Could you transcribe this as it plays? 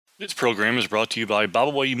This program is brought to you by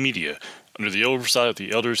Bible Way Media, under the oversight of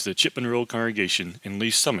the elders of the Chipman Road Congregation in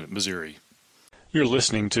Lee Summit, Missouri. You're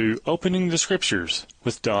listening to Opening the Scriptures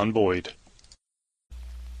with Don Boyd.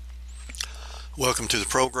 Welcome to the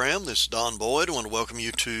program. This is Don Boyd. I want to welcome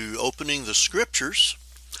you to Opening the Scriptures.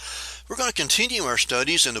 We're going to continue our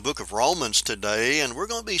studies in the book of Romans today, and we're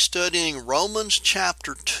going to be studying Romans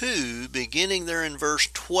chapter 2, beginning there in verse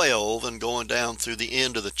 12 and going down through the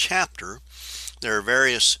end of the chapter. There are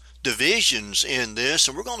various divisions in this,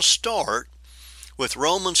 and we're going to start with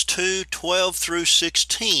Romans 2:12 through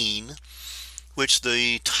 16, which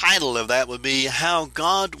the title of that would be How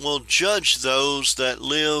God Will Judge Those That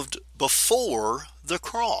Lived Before the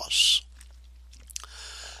Cross.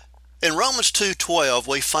 In Romans 2:12,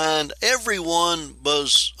 we find everyone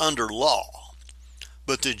was under law,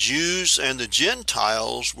 but the Jews and the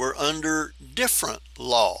Gentiles were under different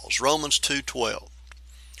laws. Romans 2:12.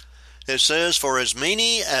 It says, "For as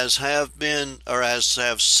many as have been, or as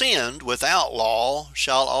have sinned without law,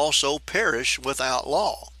 shall also perish without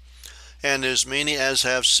law. And as many as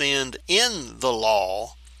have sinned in the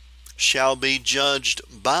law shall be judged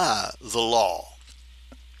by the law."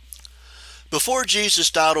 Before Jesus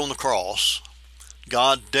died on the cross,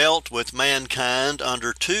 God dealt with mankind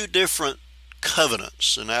under two different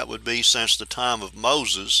covenants, and that would be since the time of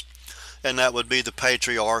Moses, and that would be the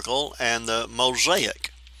patriarchal and the Mosaic.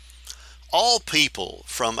 All people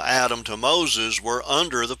from Adam to Moses were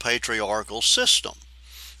under the patriarchal system,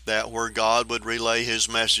 that where God would relay his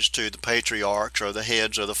message to the patriarchs or the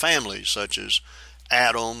heads of the families, such as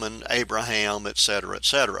Adam and Abraham, etc.,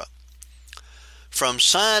 etc. From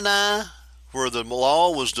Sinai, where the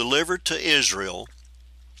law was delivered to Israel,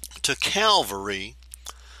 to Calvary,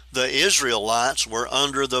 the Israelites were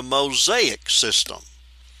under the Mosaic system,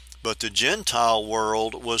 but the Gentile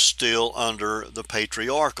world was still under the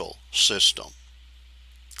patriarchal system.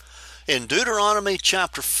 In Deuteronomy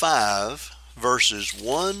chapter 5, verses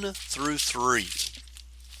 1 through 3.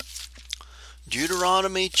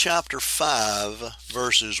 Deuteronomy chapter 5,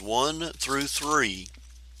 verses 1 through 3.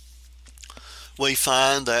 We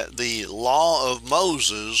find that the law of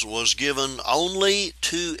Moses was given only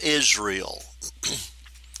to Israel.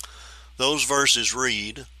 Those verses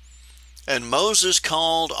read, "And Moses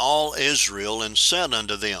called all Israel and said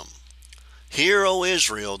unto them, Hear, O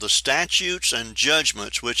Israel, the statutes and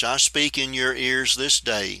judgments which I speak in your ears this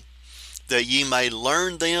day, that ye may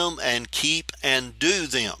learn them and keep and do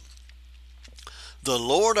them. The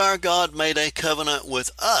Lord our God made a covenant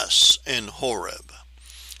with us in Horeb.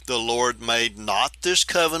 The Lord made not this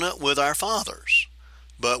covenant with our fathers,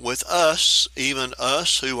 but with us, even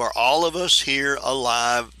us who are all of us here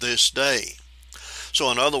alive this day."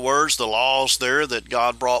 So in other words, the laws there that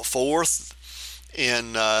God brought forth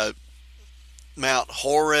in Mount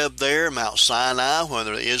Horeb there, Mount Sinai, when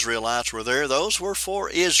the Israelites were there, those were for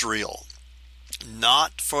Israel,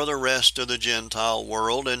 not for the rest of the Gentile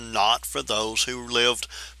world and not for those who lived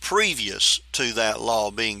previous to that law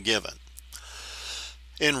being given.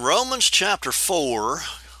 In Romans chapter 4,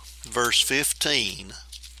 verse 15,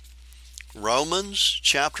 Romans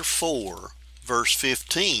chapter 4, verse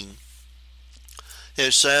 15,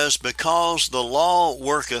 it says, "Because the law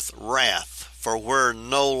worketh wrath, for where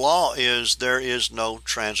no law is, there is no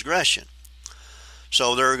transgression."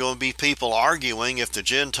 So there are going to be people arguing if the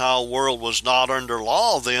Gentile world was not under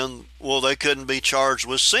law, then, well, they couldn't be charged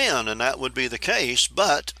with sin, and that would be the case,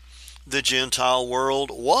 but the Gentile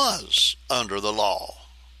world was under the law,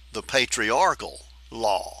 the patriarchal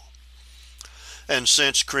law. And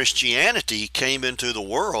since Christianity came into the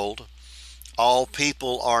world, all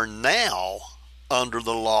people are now under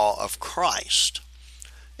the law of Christ.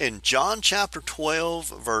 In John chapter 12,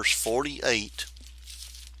 verse 48,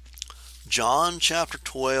 John chapter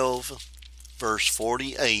 12, verse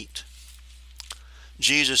 48,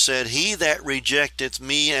 Jesus said, "He that rejecteth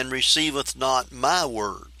me and receiveth not my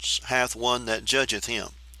words hath one that judgeth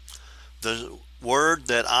him. The word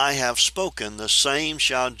that I have spoken, the same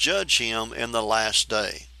shall judge him in the last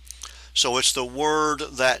day." So it's the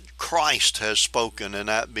word that Christ has spoken, and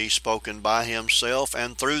that be spoken by himself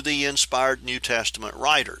and through the inspired New Testament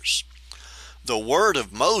writers. The word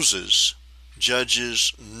of Moses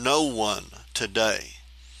judges no one today.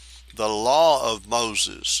 The law of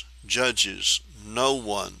Moses judges no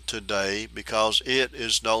one today because it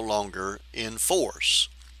is no longer in force.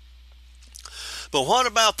 But what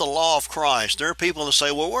about the law of Christ? There are people that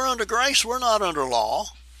say, well, we're under grace, we're not under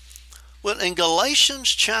law. Well, in Galatians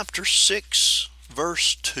chapter 6,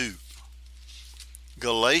 verse 2,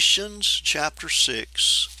 Galatians chapter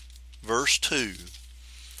 6, verse 2,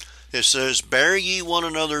 it says, "Bear ye one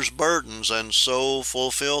another's burdens, and so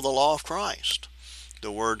fulfill the law of Christ.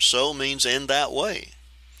 The word so means in that way.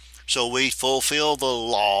 So we fulfill the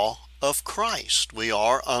law of Christ. We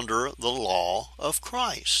are under the law of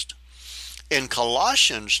Christ. In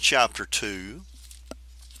Colossians chapter 2,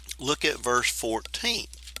 look at verse 14.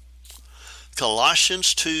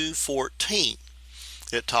 Colossians 2:14,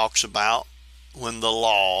 it talks about when the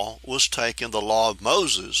law was taken, the law of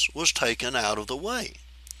Moses was taken out of the way.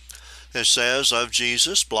 It says of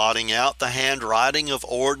Jesus, blotting out the handwriting of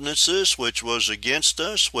ordinances which was against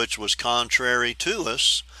us, which was contrary to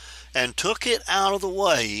us, and took it out of the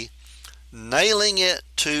way, nailing it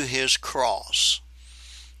to his cross.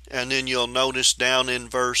 And then you'll notice down in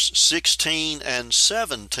verse 16 and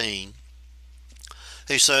 17,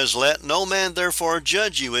 he says, let no man therefore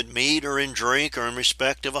judge you in meat or in drink or in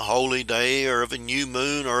respect of a holy day or of a new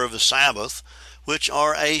moon or of a Sabbath, which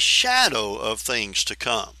are a shadow of things to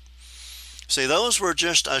come. See, those were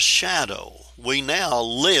just a shadow. We now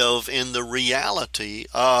live in the reality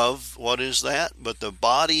of, what is that? But the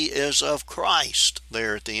body is of Christ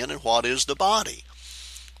there at the end. And what is the body?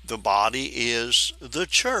 The body is the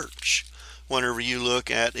church. Whenever you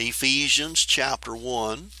look at Ephesians chapter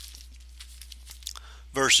 1,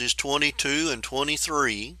 verses 22 and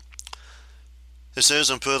 23, it says,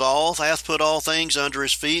 and hath put all things under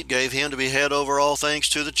his feet, gave him to be head over all things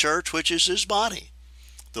to the church, which is his body,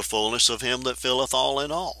 the fullness of him that filleth all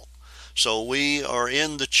in all. So we are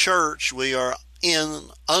in the church, we are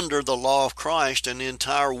under the law of Christ, and the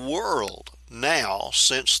entire world now,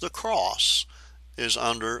 since the cross, is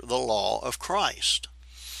under the law of Christ.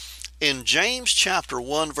 In James chapter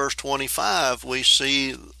 1 verse 25, we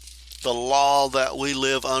see the law that we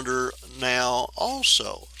live under now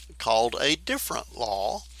also, called a different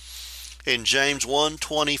law. In James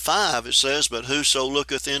 1:25 it says, but whoso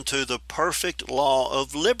looketh into the perfect law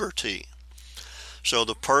of liberty. So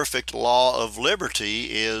the perfect law of liberty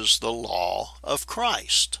is the law of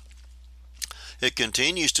Christ. It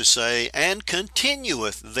continues to say, and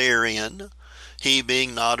continueth therein, he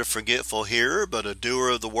being not a forgetful hearer, but a doer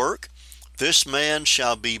of the work, this man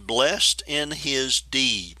shall be blessed in his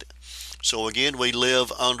deed. So again, we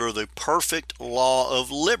live under the perfect law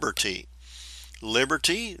of liberty.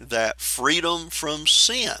 Liberty, that freedom from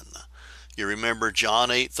sin. You remember John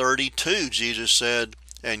 8:32, Jesus said,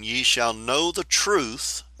 and ye shall know the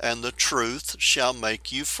truth, and the truth shall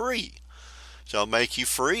make you free. Shall make you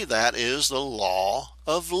free, that is the law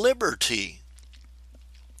of liberty.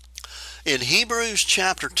 In Hebrews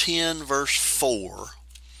chapter 10 verse 4,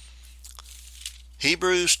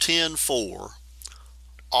 Hebrews 10:4,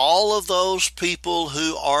 all of those people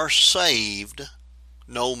who are saved,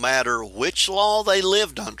 no matter which law they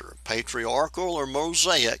lived under, patriarchal or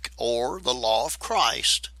Mosaic or the law of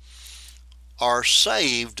Christ, are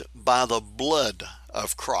saved by the blood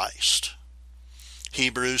of Christ.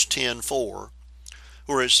 Hebrews 10:4,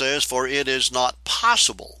 where it says, for it is not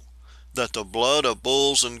possible that the blood of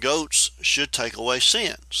bulls and goats should take away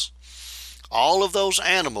sins. All of those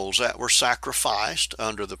animals that were sacrificed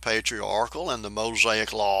under the patriarchal and the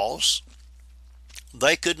Mosaic laws,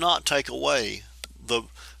 they could not take away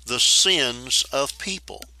the sins of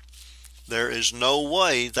people. There is no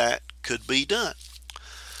way that could be done.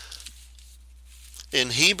 In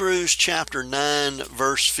Hebrews chapter 9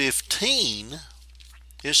 verse 15,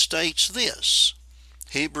 it states this.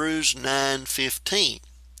 Hebrews 9:15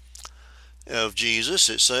 of Jesus,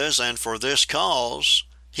 it says, and for this cause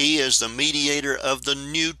he is the mediator of the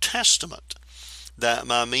New Testament, that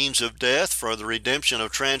by means of death for the redemption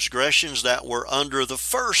of transgressions that were under the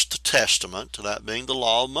first testament, that being the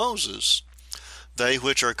law of Moses, they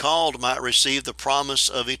which are called might receive the promise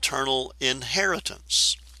of eternal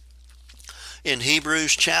inheritance. In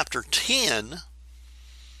Hebrews chapter 10,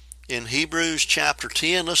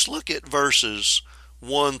 let's look at verses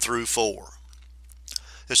 1 through 4.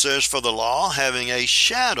 It says, for the law, having a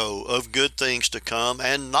shadow of good things to come,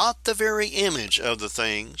 and not the very image of the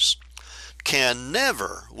things, can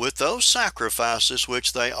never, with those sacrifices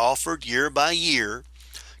which they offered year by year,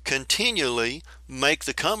 continually make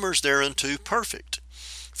the comers thereunto perfect.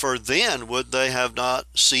 For then would they have not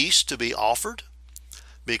ceased to be offered,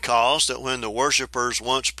 because that when the worshippers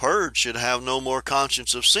once purged should have no more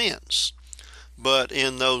conscience of sins. But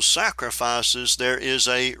in those sacrifices there is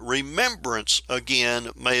a remembrance again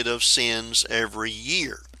made of sins every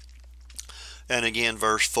year. And again,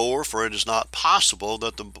 verse 4, for it is not possible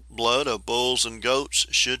that the blood of bulls and goats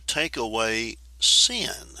should take away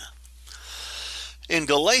sin. In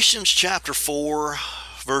Galatians chapter 4,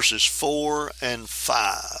 verses 4 and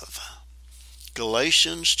 5,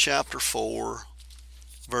 Galatians chapter 4,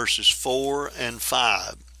 verses 4 and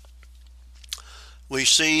 5, we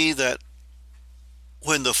see that we see that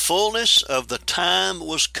when the fullness of the time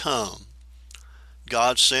was come,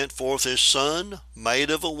 God sent forth his Son, made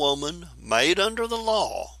of a woman, made under the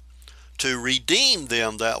law, to redeem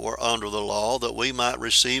them that were under the law, that we might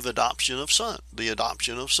receive the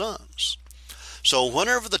adoption of sons. So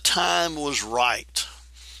whenever the time was right,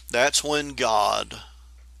 that's when God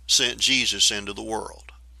sent Jesus into the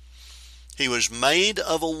world. He was made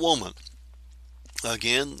of a woman.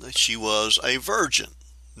 Again, she was a virgin,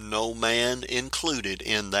 no man included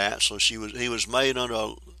in that. So he was made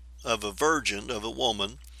of a virgin, of a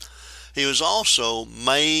woman. He was also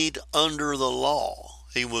made under the law.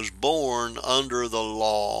 He was born under the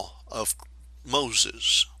law of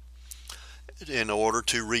Moses in order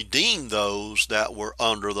to redeem those that were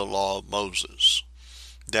under the law of Moses,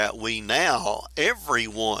 that we now,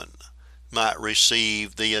 everyone, might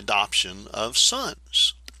receive the adoption of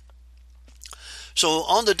sons. So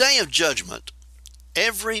on the day of judgment,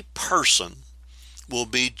 every person will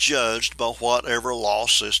be judged by whatever law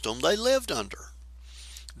system they lived under.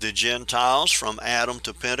 The Gentiles from Adam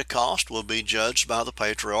to Pentecost will be judged by the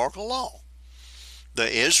patriarchal law. The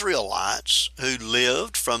Israelites who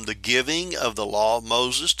lived from the giving of the law of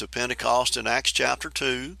Moses to Pentecost in Acts chapter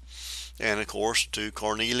 2, and of course to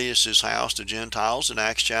Cornelius' house, the Gentiles in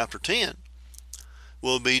Acts chapter 10,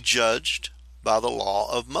 will be judged by the law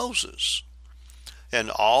of Moses. And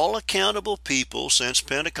all accountable people since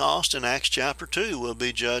Pentecost in Acts chapter 2 will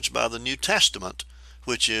be judged by the New Testament,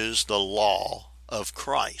 which is the law of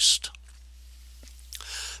Christ.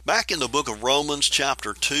 Back in the book of Romans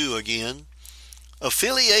chapter 2 again,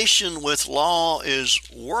 affiliation with law is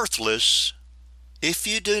worthless if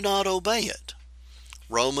you do not obey it.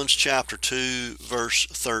 Romans chapter 2 verse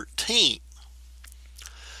 13.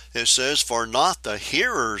 It says, "For not the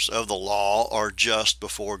hearers of the law are just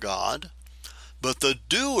before God, but the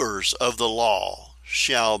doers of the law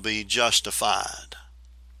shall be justified."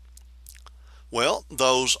 Well,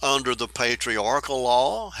 those under the patriarchal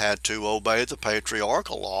law had to obey the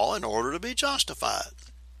patriarchal law in order to be justified.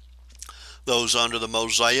 Those under the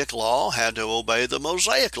Mosaic law had to obey the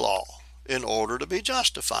Mosaic law in order to be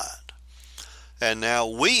justified. And now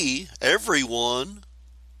we, everyone,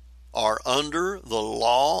 are under the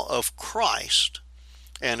law of Christ,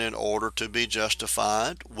 and in order to be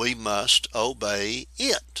justified, we must obey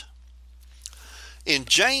it. In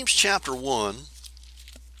James chapter 1,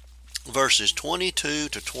 verses 22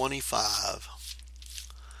 to 25,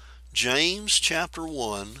 James chapter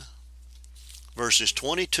 1, verses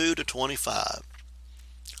 22 to 25,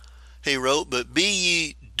 he wrote, "But be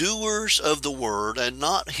ye doers of the word, and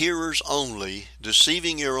not hearers only,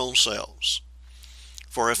 deceiving your own selves.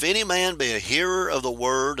 For if any man be a hearer of the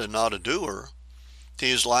word and not a doer, he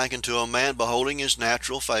is likened to a man beholding his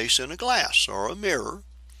natural face in a glass," or a mirror.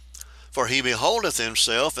 "For he beholdeth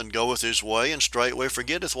himself, and goeth his way, and straightway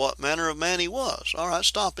forgetteth what manner of man he was." All right,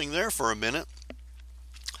 stopping there for a minute.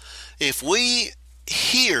 If we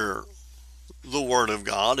hear the word of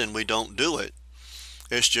God and we don't do it,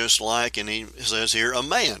 it's just like, and he says here, a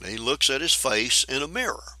man. He looks at his face in a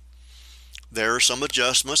mirror. There are some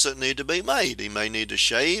adjustments that need to be made. He may need to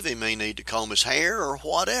shave, he may need to comb his hair, or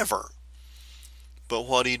whatever. But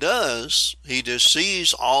what he does, he just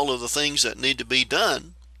sees all of the things that need to be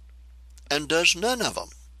done and does none of them.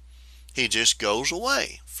 He just goes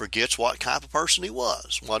away, forgets what type of person he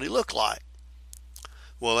was, what he looked like.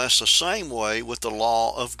 Well, that's the same way with the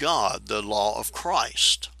law of God, the law of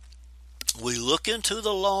Christ. We look into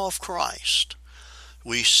the law of Christ.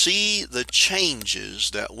 We see the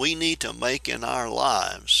changes that we need to make in our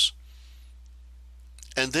lives,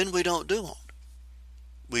 and then we don't do them.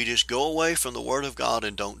 We just go away from the Word of God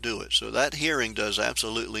and don't do it. So that hearing does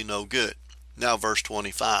absolutely no good. Now verse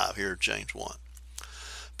 25 here, James 1.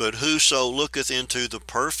 "But whoso looketh into the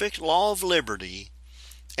perfect law of liberty,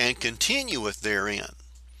 and continueth therein,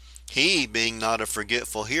 he being not a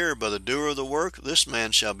forgetful hearer, but a doer of the work, this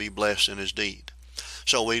man shall be blessed in his deed."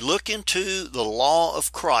 So we look into the law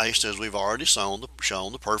of Christ, as we've already shown,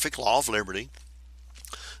 the perfect law of liberty.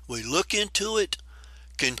 We look into it.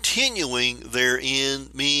 Continuing therein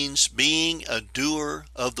means being a doer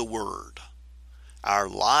of the word. Our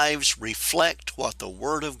lives reflect what the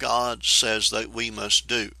Word of God says that we must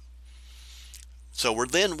do. So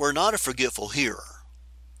we're not a forgetful hearer.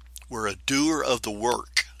 We're a doer of the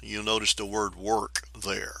work. You'll notice the word work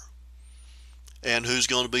there. And who's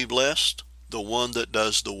going to be blessed? The one that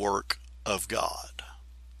does the work of God.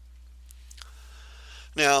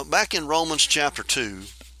 Now, back in Romans chapter 2,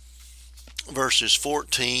 verses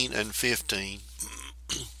 14 and 15,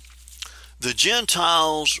 the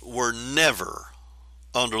Gentiles were never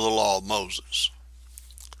under the law of Moses,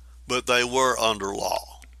 but they were under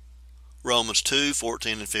law. Romans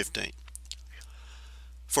 2:14 and 15.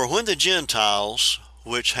 For when the Gentiles,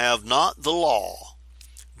 which have not the law,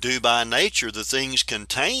 do by nature the things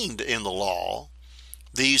contained in the law,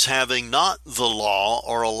 these having not the law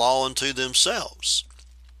are a law unto themselves,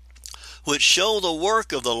 which show the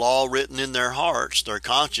work of the law written in their hearts, their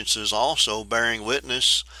consciences also bearing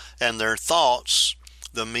witness, and their thoughts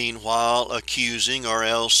the meanwhile accusing or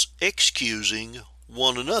else excusing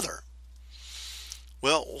one another.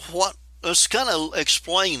 Well, let's kind of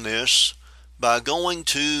explain this by going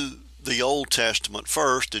to the Old Testament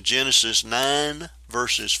first, to Genesis 9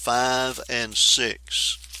 verses 5 and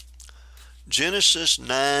 6. Genesis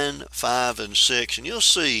 9, 5 and 6, and you'll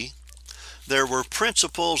see there were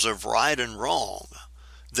principles of right and wrong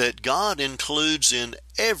that God includes in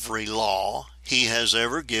every law he has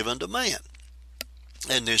ever given to man.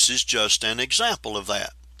 And this is just an example of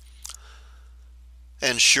that.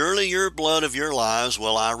 And surely your blood of your lives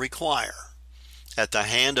will I require. At the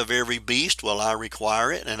hand of every beast will I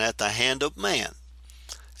require it, and at the hand of man.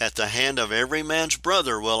 At the hand of every man's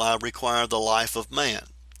brother will I require the life of man.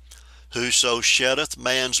 Whoso sheddeth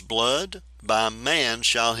man's blood, by man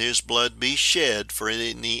shall his blood be shed, for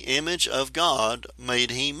in the image of God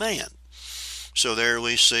made he man. So there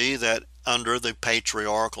we see that under the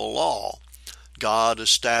patriarchal law, God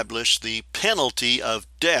established the penalty of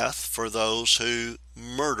death for those who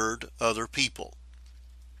murdered other people.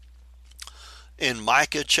 In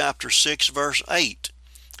Micah chapter 6 verse 8,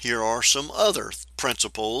 here are some other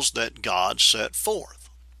principles that God set forth.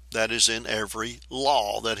 That is in every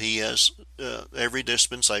law that he has, every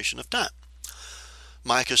dispensation of time.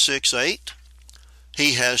 Micah 6:8,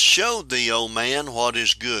 He has showed thee, O man, what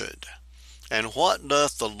is good. And what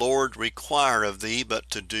doth the Lord require of thee but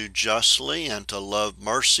to do justly, and to love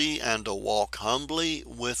mercy, and to walk humbly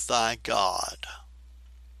with thy God?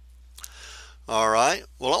 All right,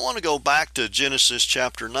 well, I want to go back to Genesis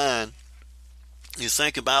chapter 9. You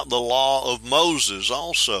think about the law of Moses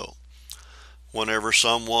also. Whenever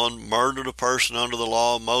someone murdered a person under the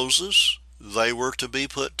law of Moses, they were to be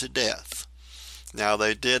put to death. Now,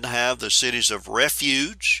 they did have the cities of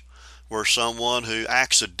refuge, where someone who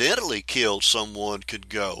accidentally killed someone could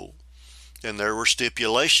go. And there were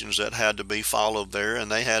stipulations that had to be followed there,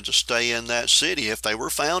 and they had to stay in that city if they were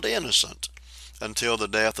found innocent until the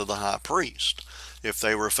death of the high priest. If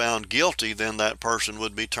they were found guilty, then that person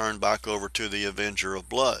would be turned back over to the avenger of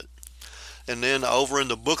blood. And then over in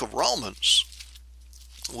the book of Romans,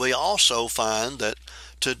 we also find that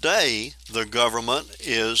today the government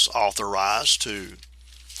is authorized to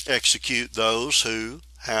execute those who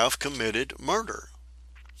have committed murder.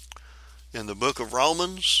 In the book of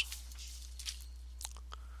Romans,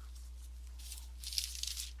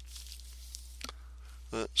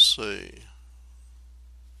 let's see,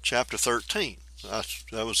 chapter 13,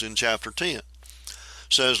 that was in chapter 10.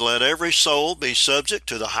 Says, let every soul be subject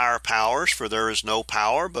to the higher powers, for there is no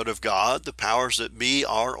power but of God. The powers that be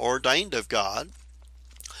are ordained of God.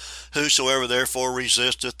 Whosoever therefore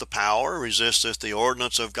resisteth the power, resisteth the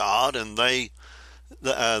ordinance of God, and they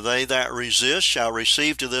that resist shall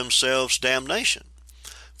receive to themselves damnation.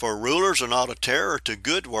 For rulers are not a terror to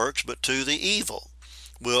good works, but to the evil.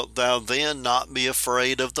 Wilt thou then not be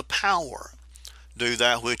afraid of the power? Do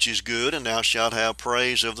that which is good, and thou shalt have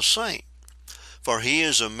praise of the same. For he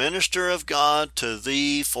is a minister of God to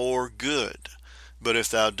thee for good. But if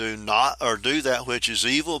thou do not, or do that which is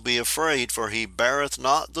evil, be afraid, for he beareth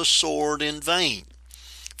not the sword in vain.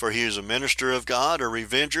 For he is a minister of God, a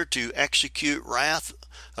revenger to execute wrath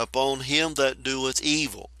upon him that doeth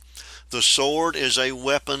evil. The sword is a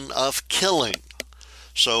weapon of killing.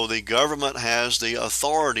 So the government has the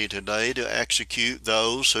authority today to execute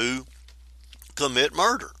those who commit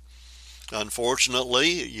murder.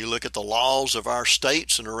 Unfortunately, you look at the laws of our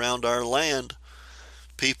states and around our land,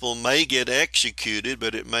 people may get executed,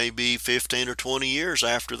 but it may be 15 or 20 years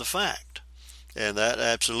after the fact. And that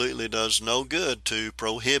absolutely does no good to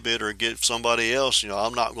prohibit or get somebody else,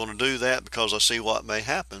 I'm not going to do that because I see what may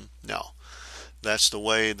happen. No, that's the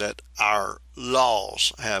way that our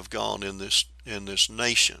laws have gone in this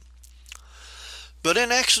nation. But in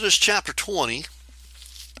Exodus chapter 20,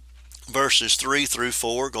 verses 3 through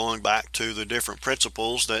 4, going back to the different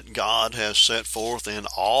principles that God has set forth in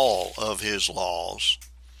all of his laws.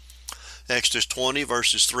 Exodus 20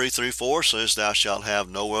 verses 3 through 4 says, Thou shalt have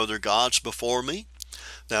no other gods before me.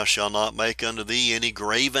 Thou shalt not make unto thee any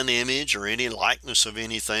graven image or any likeness of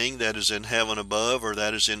anything that is in heaven above, or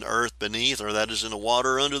that is in earth beneath, or that is in the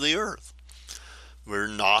water under the earth. We're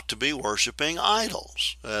not to be worshiping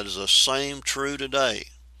idols. That is the same true today.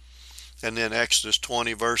 And then Exodus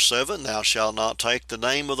 20 verse 7, Thou shalt not take the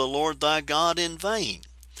name of the Lord thy God in vain.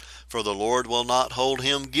 For the Lord will not hold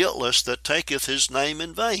him guiltless that taketh his name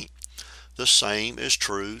in vain. The same is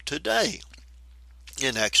true today.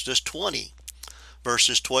 In Exodus 20,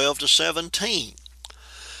 verses 12 to 17,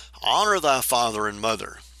 honor thy father and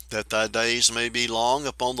mother, that thy days may be long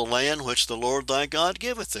upon the land which the Lord thy God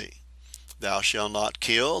giveth thee. Thou shalt not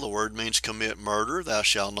kill, the word means commit murder. Thou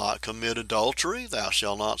shalt not commit adultery. Thou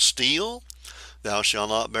shalt not steal. Thou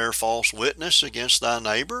shalt not bear false witness against thy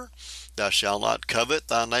neighbor. Thou shalt not covet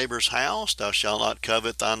thy neighbor's house. Thou shalt not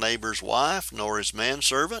covet thy neighbor's wife, nor his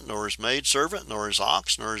manservant, nor his maidservant, nor his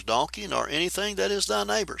ox, nor his donkey, nor anything that is thy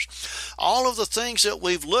neighbor's. All of the things that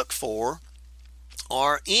we've looked for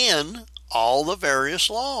are in all the various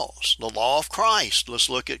laws. The law of Christ. Let's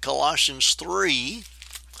look at Colossians 3,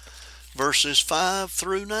 verses 5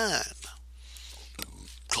 through 9.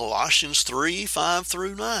 Colossians 3, 5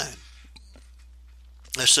 through 9.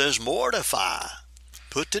 It says, mortify.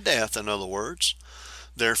 Put to death, in other words,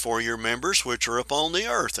 therefore your members which are upon the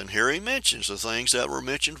earth. And here he mentions the things that were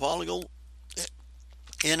mentioned a while ago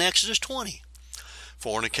in Exodus 20.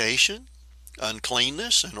 Fornication,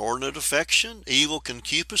 uncleanness, inordinate affection, evil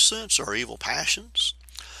concupiscence or evil passions,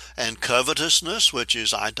 and covetousness, which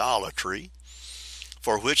is idolatry,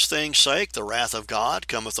 for which things' sake the wrath of God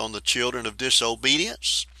cometh on the children of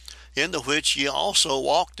disobedience, in the which ye also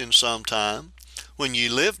walked in some time, when ye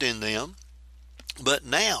lived in them. But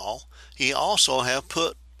now ye also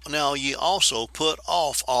put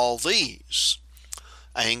off all these: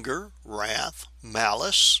 anger, wrath,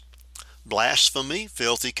 malice, blasphemy,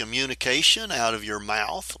 filthy communication out of your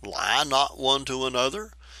mouth. Lie not one to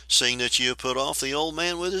another, seeing that ye have put off the old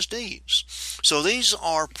man with his deeds. So these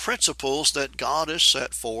are principles that God has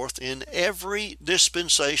set forth in every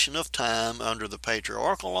dispensation of time under the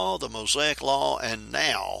patriarchal law, the Mosaic law, and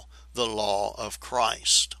now the law of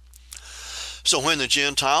Christ. So when the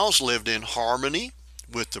Gentiles lived in harmony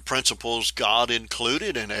with the principles God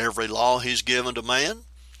included in every law he's given to man,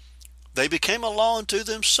 they became a law unto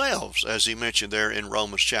themselves, as he mentioned there in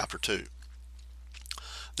Romans chapter 2.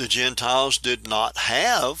 The Gentiles did not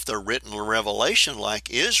have the written revelation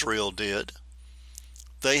like Israel did.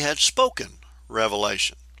 They had spoken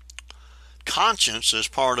revelation. Conscience is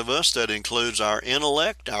part of us that includes our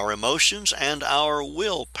intellect, our emotions, and our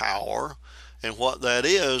willpower. And what that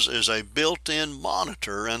is a built-in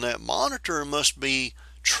monitor, and that monitor must be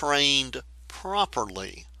trained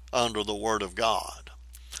properly under the Word of God.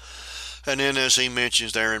 And then, as he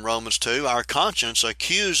mentions there in Romans 2, our conscience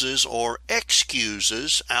accuses or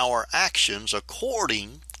excuses our actions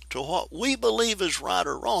according to what we believe is right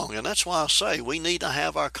or wrong. And that's why I say we need to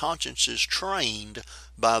have our consciences trained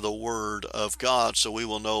by the Word of God so we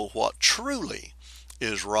will know what truly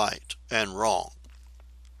is right and wrong.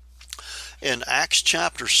 In Acts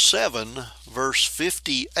chapter 7, verse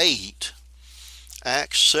 58,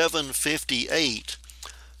 Acts 7:58,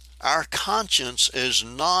 our conscience is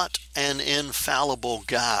not an infallible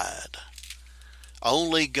guide.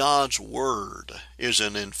 Only God's Word is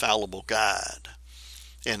an infallible guide.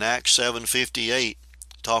 In Acts 7:58,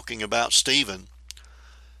 talking about Stephen,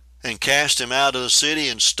 and cast him out of the city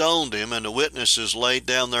and stoned him, and the witnesses laid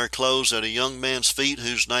down their clothes at a young man's feet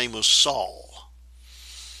whose name was Saul.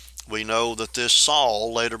 We know that this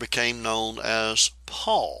Saul later became known as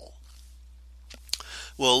Paul.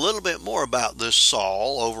 Well, a little bit more about this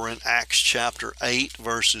Saul over in Acts chapter 8,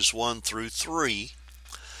 verses 1 through 3.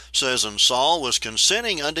 Says, and Saul was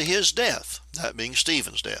consenting unto his death, that being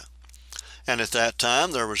Stephen's death. And at that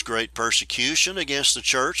time there was great persecution against the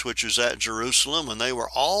church which was at Jerusalem, and they were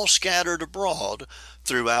all scattered abroad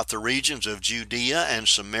throughout the regions of Judea and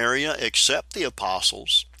Samaria, except the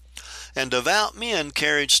apostles. And devout men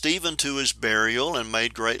carried Stephen to his burial, and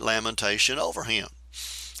made great lamentation over him.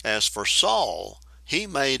 As for Saul, he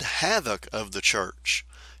made havoc of the church,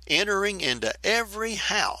 entering into every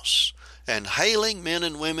house, and hailing men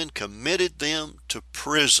and women, committed them to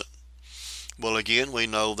prison. Well, again, we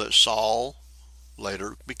know that Saul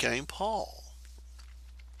later became Paul.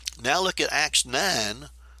 Now look at Acts 9,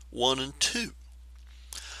 1 and 2.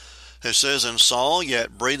 It says, and Saul,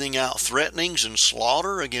 yet breathing out threatenings and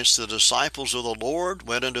slaughter against the disciples of the Lord,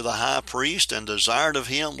 went unto the high priest, and desired of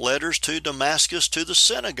him letters to Damascus to the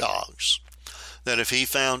synagogues, that if he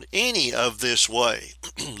found any of this way,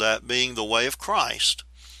 that being the way of Christ,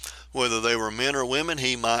 whether they were men or women,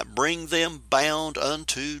 he might bring them bound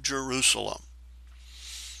unto Jerusalem.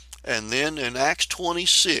 And then in Acts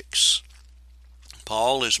 26,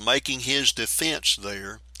 Paul is making his defense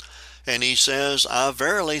there, and he says, I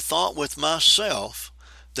verily thought with myself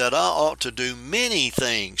that I ought to do many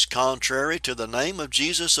things contrary to the name of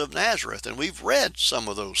Jesus of Nazareth. And we've read some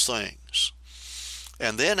of those things.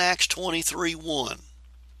 And then Acts 23:1.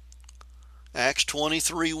 Acts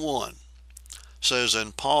 23:1 says,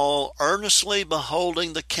 "And Paul, earnestly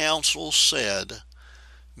beholding the council, said,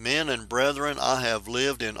 Men and brethren, I have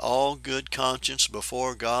lived in all good conscience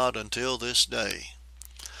before God until this day."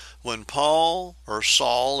 When Paul, or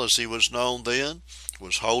Saul as he was known then,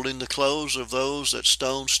 was holding the clothes of those that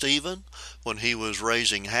stoned Stephen, when he was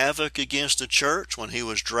raising havoc against the church, when he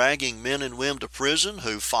was dragging men and women to prison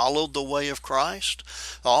who followed the way of Christ,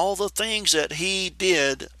 all the things that he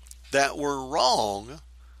did that were wrong,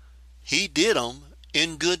 he did them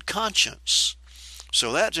in good conscience.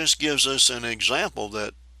 So that just gives us an example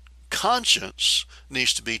that conscience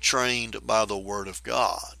needs to be trained by the Word of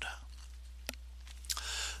God.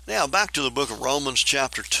 Now back to the book of Romans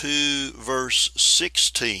chapter 2 verse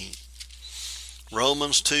 16.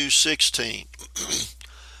 Romans 2:16.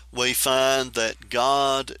 We find that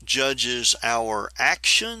God judges our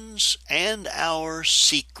actions and our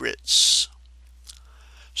secrets.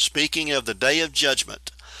 Speaking of the day of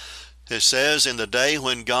judgment, it says, "In the day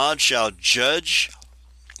when God shall judge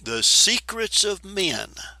the secrets of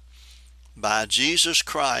men by Jesus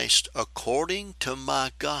Christ according to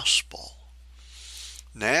my gospel."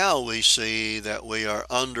 Now we see that we are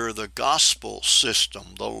under the gospel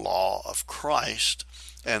system, the law of Christ,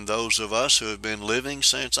 and those of us who have been living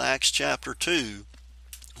since Acts chapter 2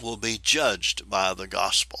 will be judged by the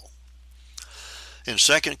gospel. In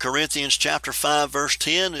 2 Corinthians chapter 5 verse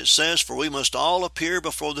 10 it says, "For we must all appear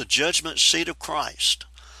before the judgment seat of Christ,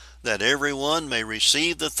 that every one may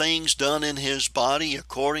receive the things done in his body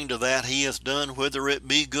according to that he hath done, whether it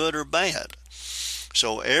be good or bad."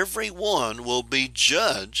 So every one will be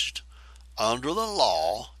judged under the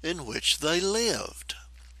law in which they lived.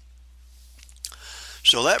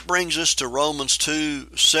 So that brings us to Romans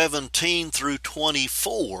 2:17 through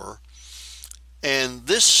 24. And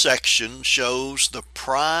this section shows the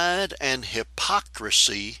pride and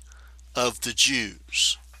hypocrisy of the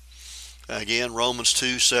Jews. Again, Romans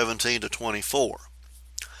 2:17 to 24.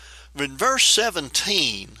 In verse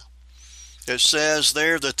 17, it says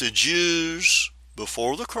there that the Jews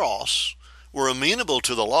before the cross were amenable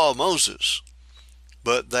to the law of Moses,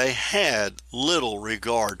 but they had little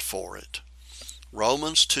regard for it.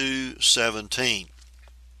 Romans 2:17.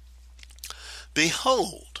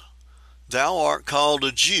 "Behold, thou art called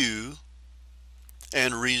a Jew,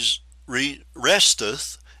 and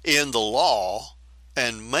resteth in the law,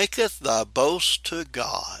 and maketh thy boast to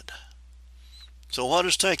God." So what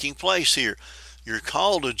is taking place here? You're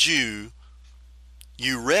called a Jew,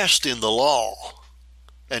 you rest in the law,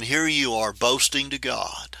 and here you are boasting to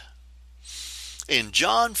God. In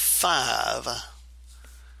John 5,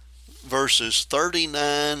 verses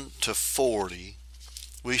 39 to 40,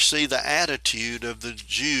 we see the attitude of the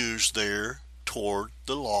Jews there toward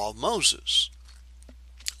the law of Moses.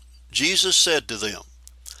 Jesus said to them,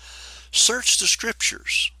 "Search the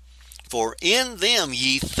Scriptures, for in them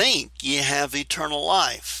ye think ye have eternal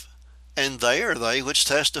life, and they are they which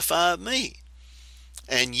testify of me.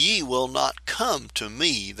 And ye will not come to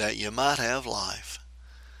me that ye might have life."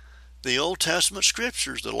 The Old Testament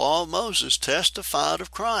Scriptures, the law of Moses, testified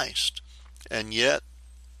of Christ, and yet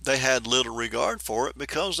they had little regard for it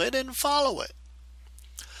because they didn't follow it.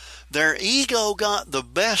 Their ego got the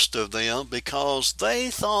best of them because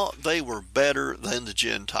they thought they were better than the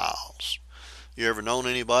Gentiles. You ever known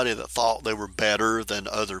anybody that thought they were better than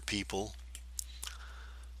other people?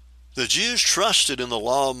 The Jews trusted in the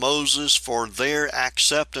law of Moses for their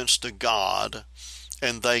acceptance to God,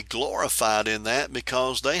 and they glorified in that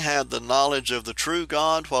because they had the knowledge of the true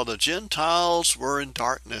God, while the Gentiles were in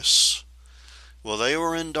darkness. Well, they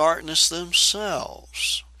were in darkness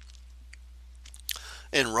themselves.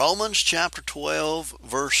 In Romans chapter 12,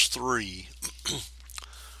 verse 3,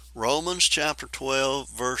 Romans chapter 12,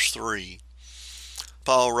 verse 3,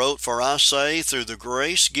 Paul wrote, "For I say, through the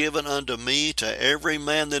grace given unto me, to every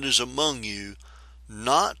man that is among you,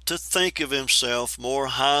 not to think of himself more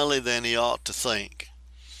highly than he ought to think,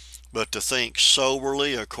 but to think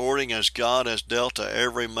soberly, according as God has dealt to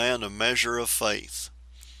every man a measure of faith."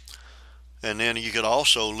 And then you could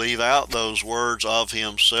also leave out those words "of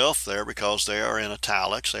himself" there, because they are in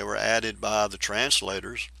italics. They were added by the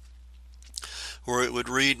translators, where it would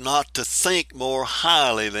read, "not to think more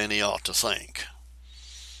highly than he ought to think."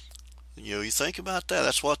 You think about that.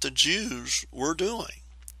 That's what the Jews were doing.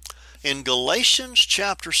 In Galatians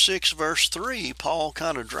chapter 6, verse 3, Paul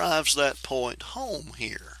kind of drives that point home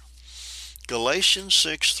here. Galatians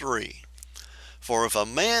 6:3. "For if a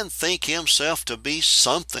man think himself to be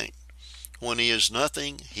something, when he is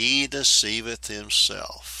nothing, he deceiveth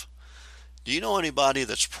himself." Do you know anybody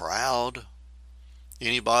that's proud?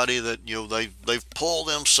 Anybody that, they've pulled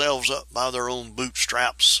themselves up by their own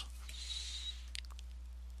bootstraps?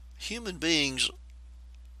 human beings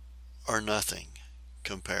are nothing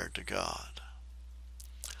compared to God.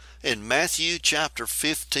 In Matthew chapter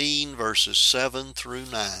 15, verses 7 through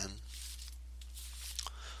 9,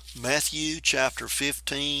 Matthew chapter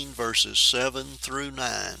 15, verses 7 through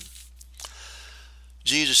 9,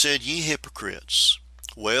 Jesus said, Ye hypocrites,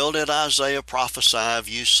 well did Isaiah prophesy of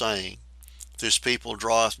you, saying, This people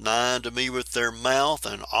draweth nigh unto me with their mouth,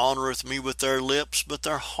 and honoureth me with their lips, but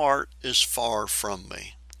their heart is far from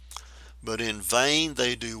me. But in vain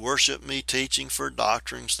they do worship me, teaching for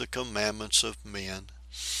doctrines the commandments of men.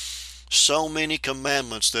 So many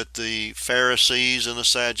commandments that the Pharisees and the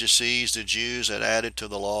Sadducees, the Jews, had added to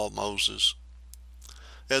the law of Moses.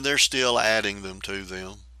 And they're still adding them to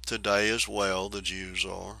them. Today as well, the Jews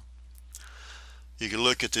are. You can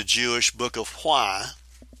look at the Jewish book of Why,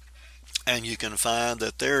 and you can find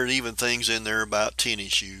that there are even things in there about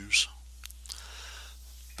tennis shoes.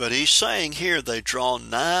 But he's saying here, they draw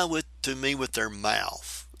nigh to me with their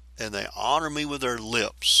mouth, and they honor me with their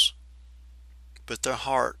lips, but their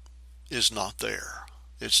heart is not there.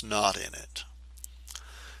 It's not in it.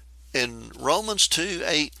 In Romans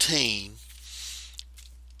 2:18,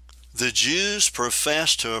 the Jews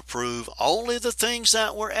professed to approve only the things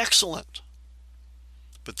that were excellent,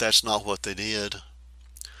 but that's not what they did.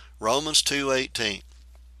 Romans 2:18,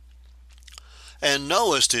 And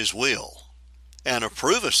knowest his will, and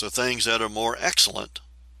approvest the things that are more excellent,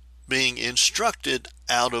 being instructed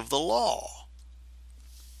out of the law.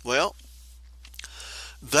 Well,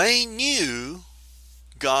 they knew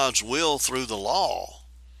God's will through the law,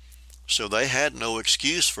 so they had no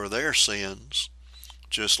excuse for their sins,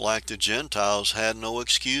 just like the Gentiles had no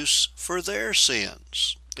excuse for their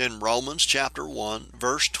sins. In Romans chapter 1,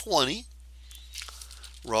 verse 20,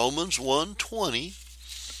 Romans 1:20,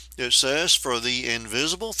 it says, For the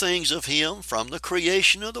invisible things of him from the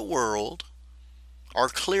creation of the world are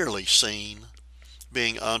clearly seen,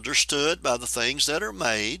 being understood by the things that are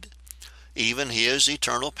made, even his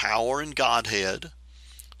eternal power and Godhead,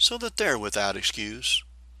 so that they're without excuse.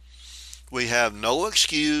 We have no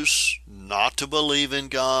excuse not to believe in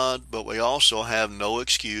God, but we also have no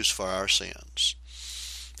excuse for our sins.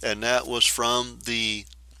 And that was from the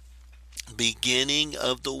beginning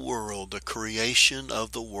of the world, the creation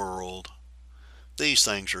of the world. These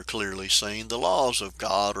things are clearly seen. The laws of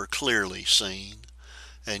God are clearly seen.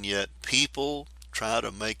 And yet people try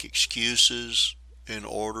to make excuses in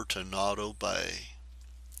order to not obey.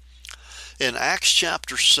 In Acts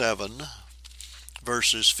chapter 7,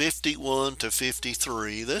 verses 51 to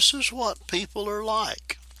 53, this is what people are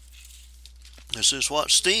like. This is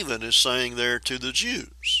what Stephen is saying there to the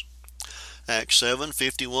Jews. Acts 7,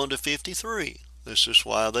 51 to 53. This is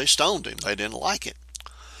why they stoned him. They didn't like it.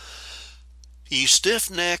 Ye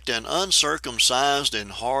stiff-necked and uncircumcised in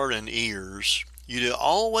heart and ears, you do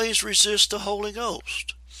always resist the Holy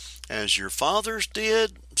Ghost. As your fathers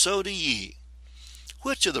did, so do ye.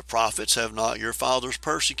 Which of the prophets have not your fathers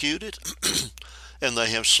persecuted? And they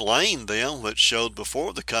have slain them which showed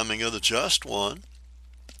before the coming of the just one,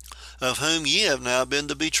 of whom ye have now been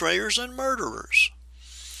the betrayers and murderers,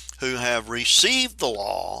 who have received the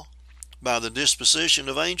law by the disposition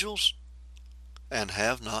of angels, and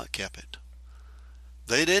have not kept it.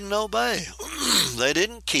 They didn't obey. They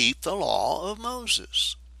didn't keep the law of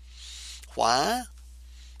Moses. Why?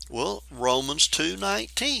 Well, Romans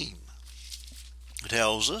 2:19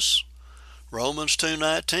 tells us, Romans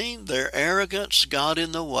 2:19, their arrogance got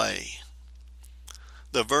in the way.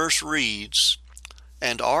 The verse reads,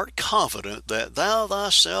 And art confident that thou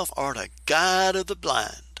thyself art a guide of the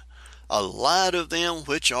blind, a light of them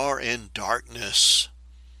which are in darkness.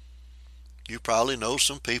 You probably know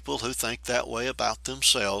some people who think that way about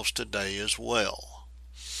themselves today as well.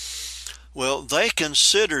 Well, they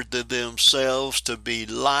considered themselves to be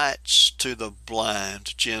lights to the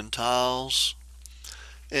blind Gentiles.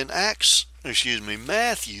 In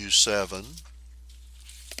Matthew 7,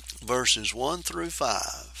 verses 1 through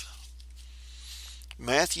 5.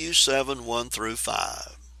 Matthew 7, 1 through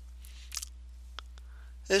 5.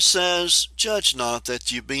 It says, Judge not that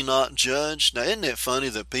you be not judged. Now, isn't it funny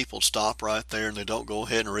that people stop right there and they don't go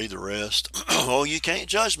ahead and read the rest? Oh, you can't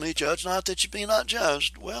judge me. Judge not that you be not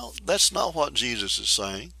judged. Well, that's not what Jesus is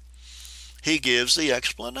saying. He gives the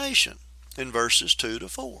explanation in verses 2 to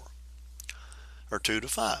 4, or 2 to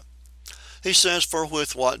 5. He says, For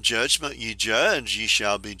with what judgment ye judge, ye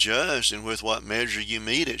shall be judged, and with what measure ye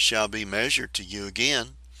mete, it shall be measured to you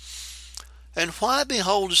again. And why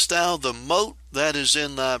beholdest thou the mote that is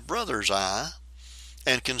in thy brother's eye,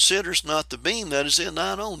 and considerest not the beam that is in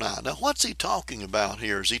thine own eye? Now, what's he talking about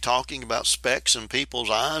here? Is he talking about specks in people's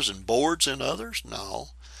eyes and boards in others? No.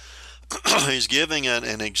 He's giving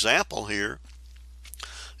an example here.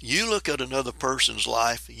 You look at another person's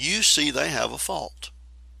life, you see they have a fault.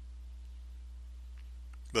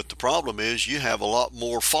 But the problem is you have a lot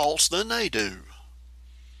more faults than they do.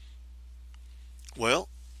 Well,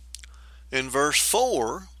 in verse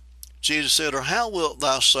 4, Jesus said, "Or how wilt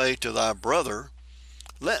thou say to thy brother,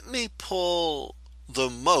 Let me pull the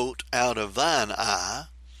mote out of thine eye,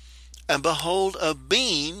 and behold, a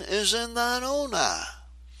beam is in thine own eye?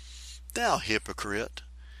 Thou hypocrite,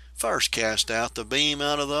 first cast out the beam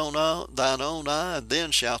out of thine own eye, and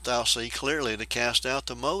then shalt thou see clearly to cast out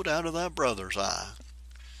the mote out of thy brother's eye."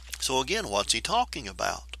 So again, what's he talking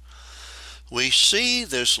about? We see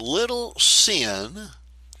this little sin,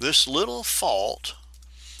 this little fault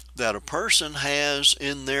that a person has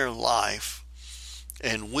in their life,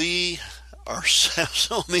 and we have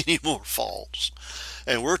so many more faults,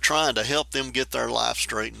 and we're trying to help them get their life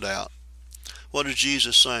straightened out. What is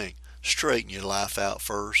Jesus saying? Straighten your life out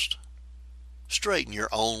first. Straighten your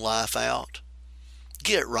own life out.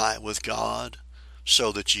 Get right with God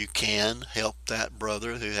so that you can help that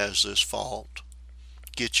brother who has this fault.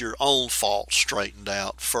 Get your own fault straightened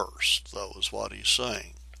out first, though, is what he's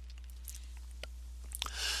saying.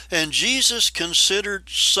 And Jesus considered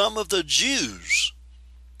some of the Jews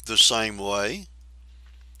the same way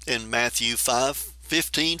in Matthew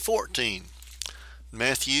 15:14.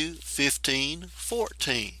 Matthew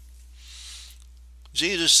 15:14.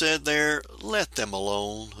 Jesus said there, "Let them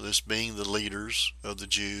alone," this being the leaders of the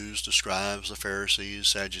Jews, the scribes, the Pharisees,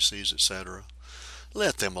 Sadducees, etc.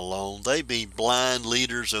 "Let them alone. They be blind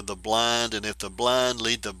leaders of the blind, and if the blind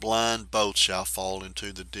lead the blind, both shall fall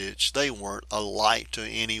into the ditch." They weren't a light to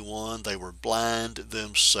anyone. They were blind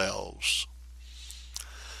themselves.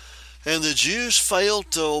 And the Jews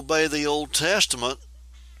failed to obey the Old Testament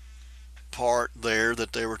part there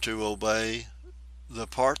that they were to obey, the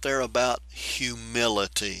part there about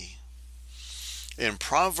humility. In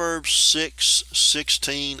Proverbs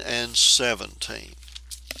 6:16 and 17.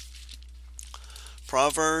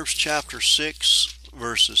 Proverbs chapter 6,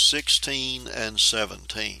 verses 16 and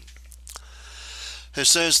 17. It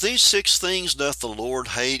says, "These 6 things doth the Lord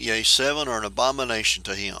hate, yea, 7 are an abomination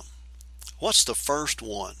to him." What's the first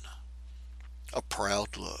one? A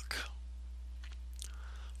proud look.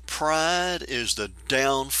 Pride is the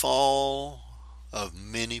downfall of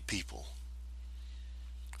many people.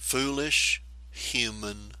 Foolish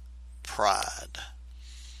human pride.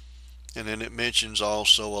 And then it mentions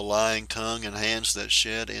also a lying tongue and hands that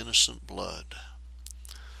shed innocent blood.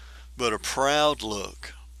 But a proud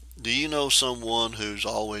look. Do you know someone who's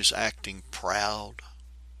always acting proud?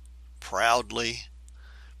 Proudly?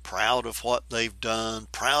 Proud of what they've done,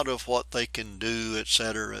 proud of what they can do,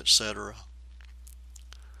 etc., etc.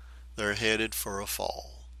 They're headed for a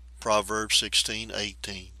fall. Proverbs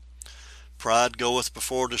 16:18. "Pride goeth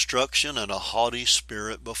before destruction, and a haughty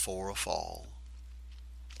spirit before a fall."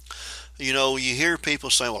 You know, you hear people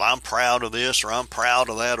say, "Well, I'm proud of this," or "I'm proud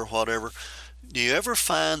of that," or whatever. Do you ever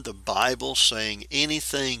find the Bible saying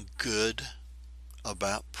anything good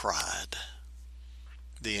about pride?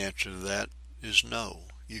 The answer to that is no.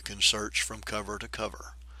 You can search from cover to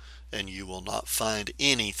cover, and you will not find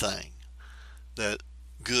anything that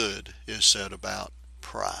good is said about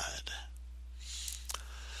pride.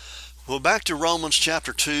 Well, back to Romans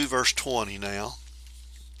chapter 2, verse 20 now.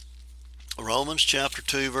 Romans chapter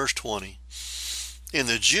 2, verse 20. "In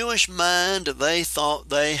the Jewish mind they thought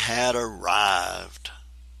they had arrived,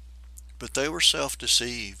 but they were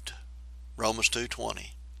self-deceived." Romans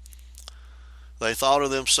 2:20. "They thought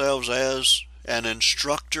of themselves as an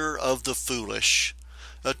instructor of the foolish,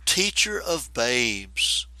 a teacher of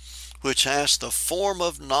babes, which has the form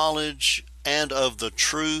of knowledge and of the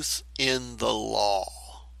truth in the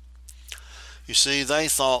law." You see, they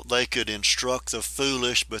thought they could instruct the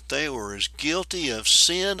foolish, but they were as guilty of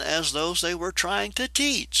sin as those they were trying to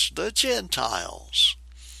teach, the Gentiles.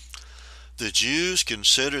 The Jews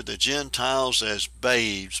considered the Gentiles as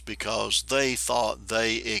babes because they thought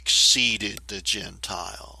they exceeded the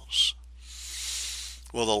Gentiles.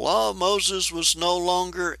 Well, the law of Moses was no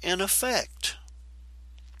longer in effect,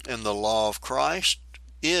 and the law of Christ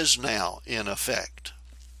is now in effect.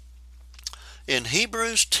 In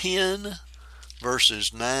Hebrews 10,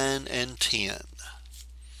 verses 9 and 10.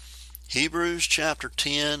 Hebrews chapter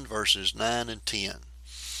 10, verses 9 and 10.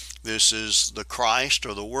 This is the Christ,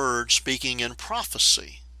 or the Word, speaking in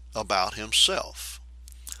prophecy about himself.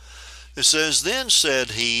 It says, "Then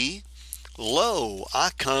said he, Lo, I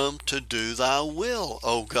come to do thy will,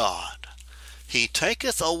 O God. He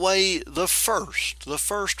taketh away the first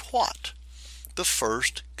what? The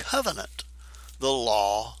first covenant, the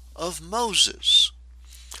law of Moses.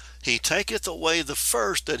 He taketh away the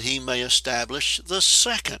first that he may establish the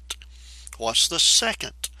second. What's the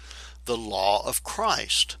second? The law of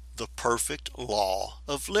Christ, the perfect law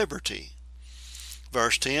of liberty.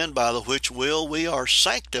 Verse 10, by the which will we are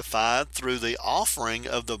sanctified through the offering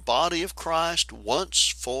of the body of Christ once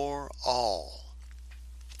for all.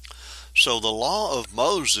 So the law of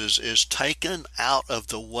Moses is taken out of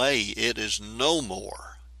the way. It is no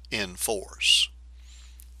more in force.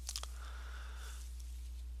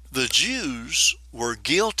 The Jews were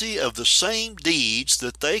guilty of the same deeds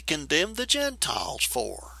that they condemned the Gentiles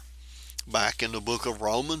for. Back in the book of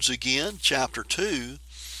Romans again, chapter 2,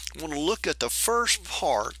 I want to look at the first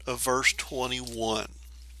part of verse 21.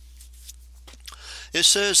 It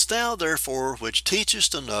says, thou therefore which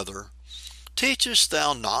teachest another, teachest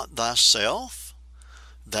thou not thyself?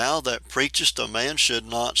 Thou that preachest a man should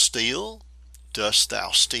not steal, dost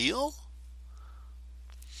thou steal?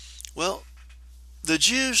 Well, the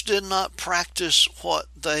Jews did not practice what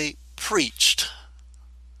they preached.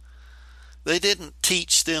 They didn't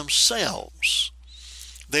teach themselves.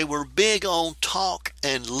 They were big on talk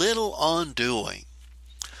and little on doing.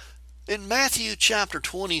 In Matthew chapter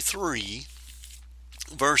 23,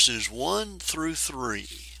 verses 1 through 3,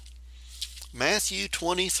 Matthew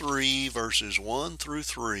 23, verses 1 through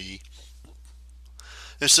 3,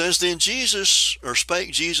 it says, then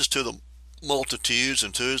spake Jesus to the multitudes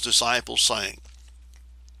and to his disciples, saying,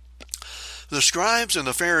 the scribes and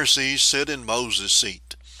the Pharisees sit in Moses'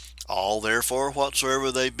 seat. All therefore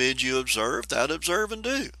whatsoever they bid you observe, that observe and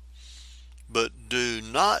do. But do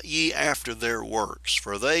not ye after their works,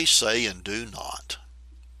 for they say and do not.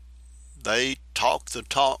 They talk the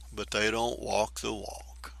talk, but they don't walk the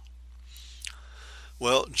walk.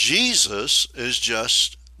 Well, Jesus is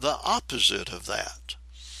just the opposite of that.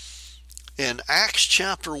 In Acts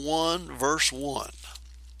chapter 1, verse 1,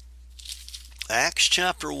 Acts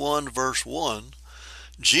chapter 1, verse 1,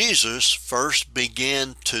 Jesus first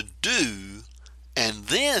began to do and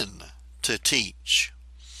then to teach.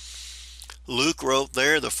 Luke wrote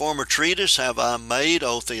there, the former treatise have I made,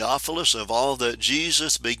 O Theophilus, of all that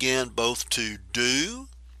Jesus began both to do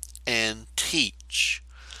and teach.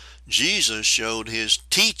 Jesus showed his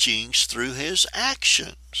teachings through his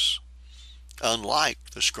actions, unlike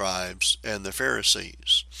the scribes and the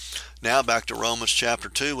Pharisees. Now back to Romans chapter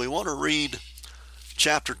 2. We want to read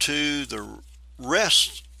chapter 2, the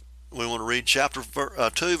rest. We want to read chapter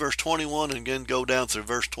 2, verse 21, and then go down through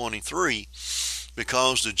verse 23,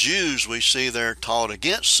 because the Jews, we see, they're taught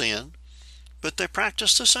against sin, but they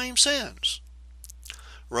practice the same sins.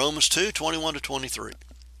 Romans 2, 21 to 23.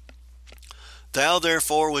 Thou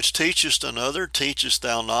therefore which teachest another, teachest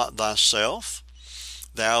thou not thyself?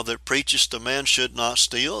 Thou that preachest a man should not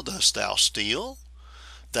steal, dost thou steal?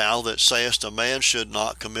 Thou that sayest a man should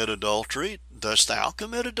not commit adultery, dost thou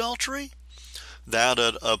commit adultery? Thou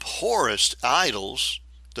that abhorrest idols,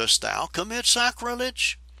 dost thou commit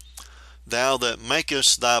sacrilege? Thou that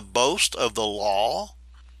makest thy boast of the law,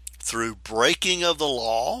 through breaking of the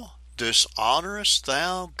law, dishonorest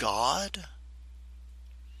thou God?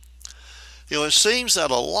 You know, it seems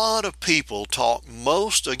that a lot of people talk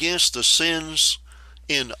most against the sins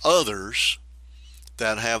in others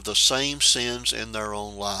that have the same sins in their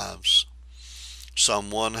own lives.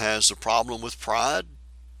 Someone has a problem with pride,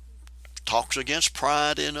 talks against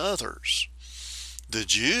pride in others. The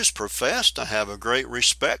Jews professed to have a great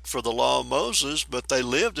respect for the law of Moses, but they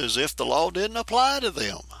lived as if the law didn't apply to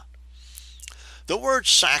them. The word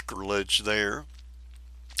sacrilege there,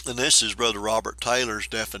 and this is Brother Robert Taylor's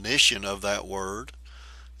definition of that word,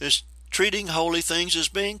 is treating holy things as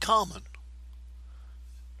being common.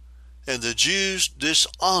 And the Jews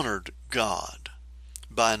dishonored God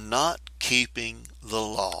by not keeping the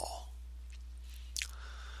law.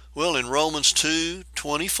 Well, in Romans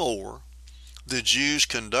 2:24, the Jews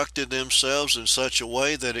conducted themselves in such a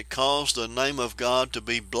way that it caused the name of God to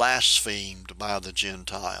be blasphemed by the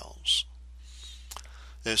Gentiles.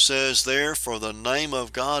 It says there, for the name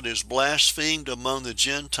of God is blasphemed among the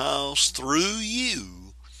Gentiles through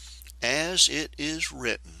you, as it is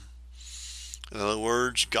written. In other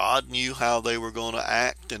words, God knew how they were going to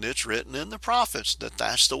act, and it's written in the prophets that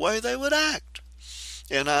that's the way they would act.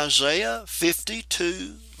 In Isaiah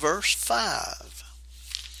 52, verse 5.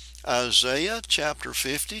 Isaiah chapter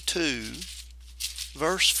 52,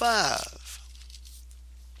 verse 5.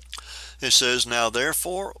 It says, now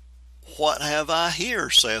therefore, what have I here,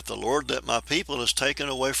 saith the Lord, that my people is taken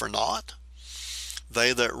away for naught?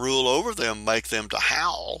 They that rule over them make them to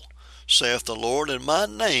howl, saith the Lord, and my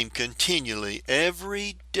name continually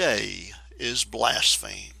every day is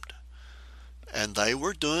blasphemed. And they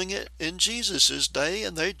were doing it in Jesus' day,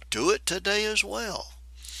 and they do it today as well.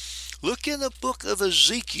 Look in the book of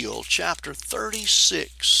Ezekiel, chapter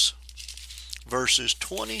 36, verses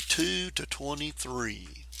 22 to 23.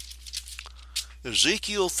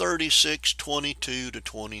 Ezekiel 36, 22 to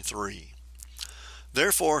 23.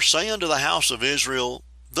 Therefore say unto the house of Israel,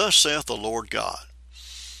 Thus saith the Lord God,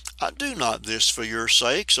 I do not this for your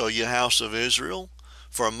sakes, O ye house of Israel,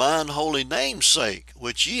 for mine holy name's sake,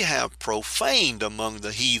 which ye have profaned among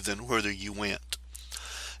the heathen whither ye went.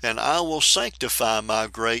 And I will sanctify my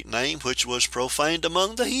great name, which was profaned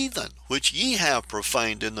among the heathen, which ye have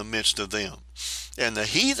profaned in the midst of them. And the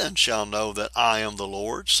heathen shall know that I am the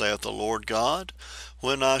Lord, saith the Lord God,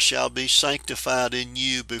 when I shall be sanctified in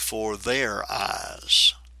you before their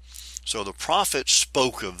eyes. So the prophet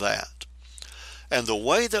spoke of that. And the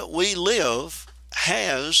way that we live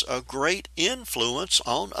has a great influence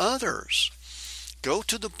on others. Go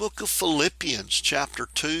to the book of Philippians, chapter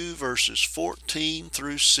 2, verses 14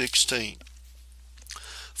 through 16.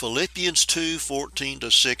 Philippians 2, 14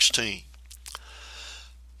 to 16.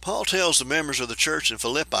 Paul tells the members of the church in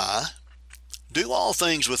Philippi, Do all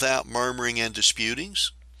things without murmuring and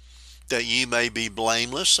disputings, that ye may be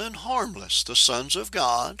blameless and harmless, the sons of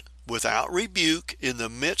God, without rebuke, in the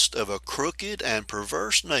midst of a crooked and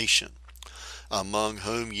perverse nation, among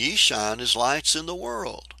whom ye shine as lights in the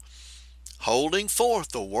world, holding forth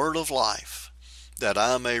the word of life, that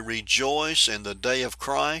I may rejoice in the day of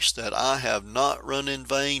Christ, that I have not run in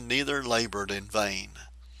vain, neither labored in vain.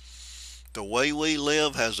 The way we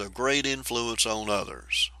live has a great influence on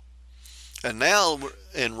others. And now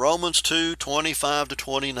in Romans 2, 25 to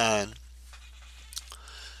 29,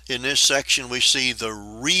 in this section we see the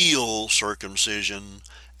real circumcision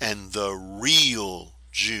and the real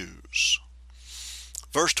Jews.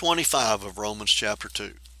 Verse 25 of Romans chapter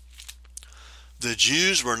 2. The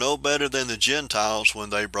Jews were no better than the Gentiles when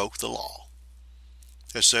they broke the law.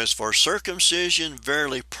 It says, For circumcision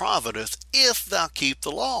verily profiteth if thou keep the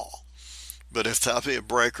law. But if thou be a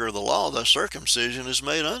breaker of the law, thy circumcision is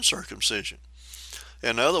made uncircumcision.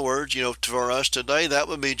 In other words, for us today, that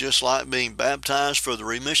would be just like being baptized for the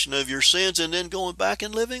remission of your sins and then going back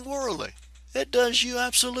and living worldly. It does you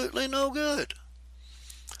absolutely no good.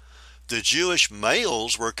 The Jewish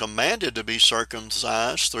males were commanded to be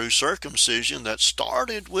circumcised through circumcision that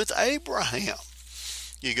started with Abraham.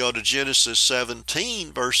 You go to Genesis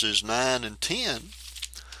 17, verses 9 and 10.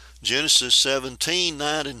 Genesis 17,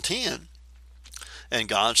 9 and 10. And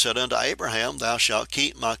God said unto Abraham, Thou shalt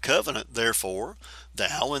keep my covenant, therefore,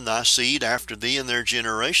 thou and thy seed after thee in their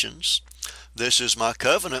generations. This is my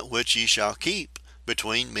covenant which ye shall keep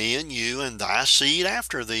between me and you and thy seed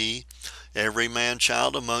after thee. Every man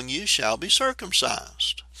child among you shall be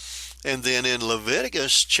circumcised. And then in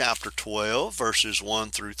Leviticus chapter 12, verses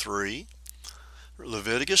 1 through 3,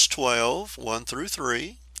 Leviticus 12, 1 through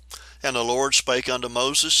 3, And the Lord spake unto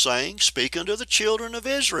Moses, saying, Speak unto the children of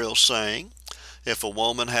Israel, saying, If a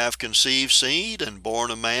woman have conceived seed and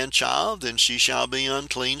born a man child, then she shall be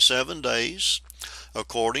unclean 7 days.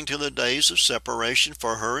 According to the days of separation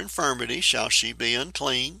for her infirmity shall she be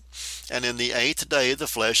unclean. And in the 8th day the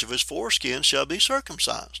flesh of his foreskin shall be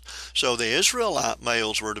circumcised. So the Israelite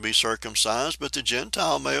males were to be circumcised, but the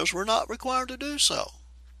Gentile males were not required to do so.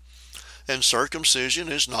 And circumcision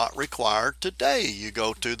is not required today. You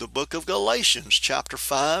go to the book of Galatians, chapter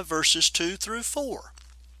 5, verses 2 through 4.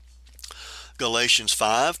 Galatians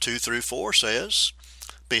 5, 2 through 4 says,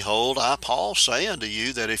 Behold, I, Paul, say unto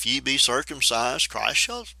you that if ye be circumcised, Christ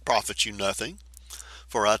shall profit you nothing.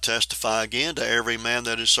 For I testify again to every man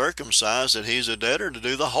that is circumcised that he is a debtor to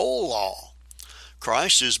do the whole law.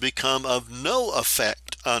 Christ is become of no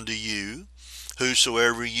effect unto you.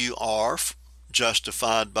 Whosoever you are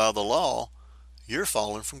justified by the law, you're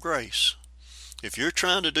fallen from grace. If you're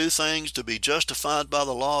trying to do things to be justified by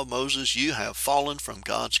the law of Moses, you have fallen from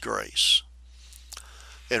God's grace.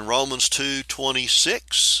 In Romans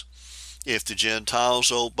 2:26, if the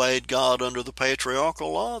Gentiles obeyed God under the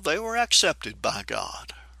patriarchal law, they were accepted by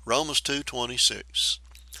God. Romans 2:26.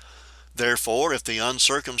 Therefore, if the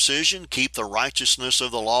uncircumcision keep the righteousness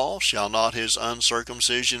of the law, shall not his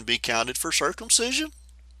uncircumcision be counted for circumcision?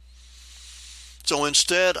 So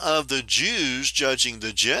instead of the Jews judging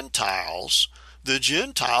the Gentiles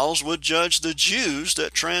would judge the Jews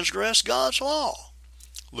that transgress God's law.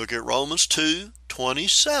 Look at Romans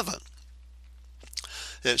 2:27.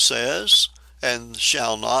 It says, And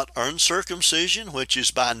shall not uncircumcision, which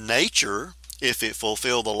is by nature, if it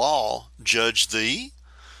fulfill the law, judge thee,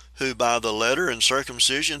 who by the letter and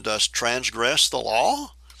circumcision dost transgress the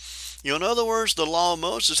law? In other words, the law of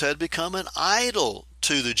Moses had become an idol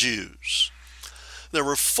to the Jews. There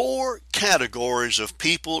were 4 categories of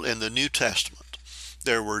people in the New Testament.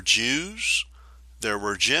 There were Jews, There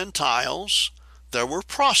were Gentiles, there were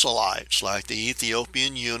proselytes like the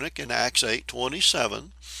Ethiopian eunuch in Acts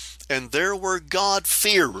 8:27, and there were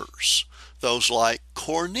God-fearers, those like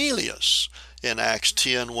Cornelius in Acts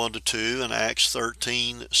 10:1-2 and Acts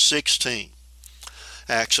 13:16.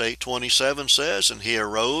 Acts 8:27 says, "And he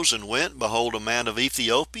arose and went, behold, a man of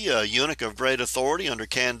Ethiopia, a eunuch of great authority under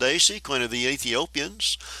Candace, queen of the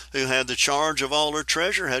Ethiopians, who had the charge of all her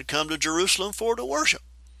treasure, had come to Jerusalem for to worship."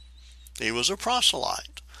 He was a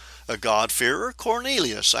proselyte. A God-fearer,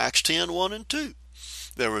 Cornelius, Acts 10:1-2.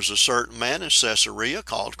 There was a certain man in Caesarea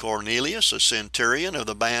called Cornelius, a centurion of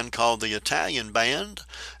the band called the Italian band,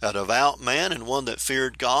 a devout man and one that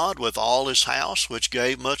feared God with all his house, which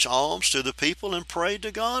gave much alms to the people and prayed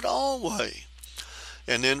to God always.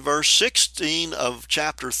 And then verse 16 of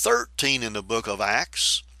chapter 13 in the book of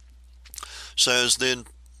Acts says, "Then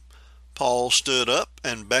Paul stood up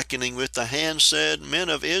and beckoning with the hand said, Men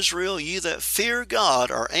of Israel, ye that fear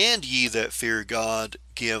God, and ye that fear God,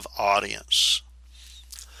 give audience."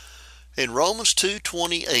 In Romans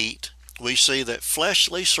 2:28, we see that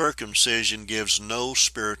fleshly circumcision gives no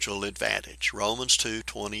spiritual advantage. Romans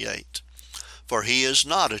 2:28. "For he is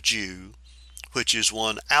not a Jew, which is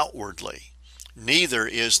one outwardly, neither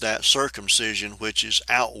is that circumcision which is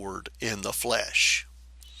outward in the flesh."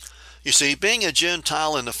 You see, being a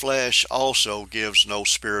Gentile in the flesh also gives no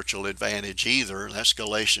spiritual advantage either. That's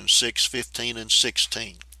Galatians 6:15 and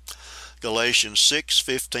 16. Galatians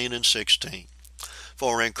 6:15 and 16.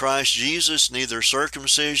 "For in Christ Jesus neither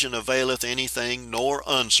circumcision availeth anything, nor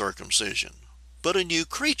uncircumcision, but a new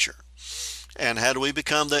creature." And how do we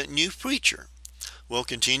become that new creature? We'll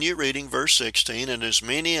continue reading verse 16. "And as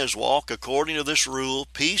many as walk according to this rule,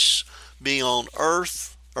 peace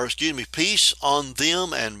on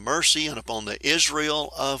them and mercy and upon the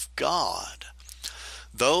Israel of God."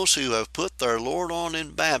 Those who have put their Lord on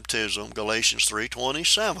in baptism, Galatians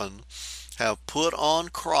 3:27, have put on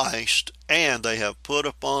Christ, and they have put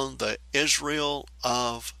upon the Israel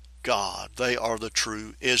of God. They are the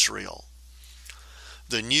true Israel.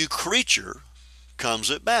 The new creature comes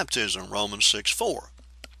at baptism, Romans 6:4.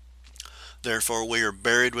 "Therefore we are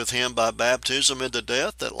buried with him by baptism into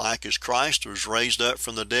death, that like as Christ was raised up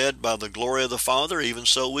from the dead by the glory of the Father, even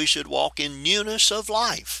so we should walk in newness of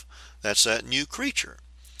life." That's that new creature.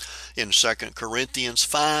 In 2 Corinthians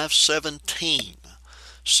 5:17.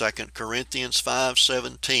 2 Corinthians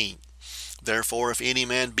 5:17. "Therefore if any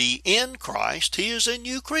man be in Christ, he is a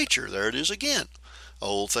new creature." There it is again.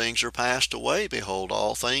 "Old things are passed away, behold,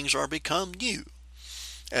 all things are become new."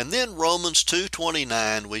 And then Romans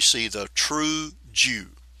 2:29, we see the true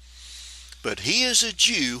Jew. "But he is a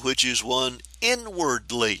Jew which is one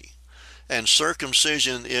inwardly, and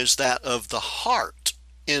circumcision is that of the heart,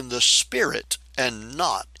 in the spirit, and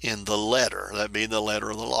not in the letter," that being the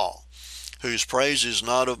letter of the law, "whose praise is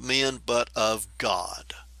not of men, but of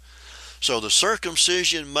God." So the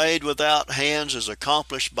circumcision made without hands is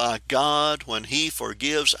accomplished by God when he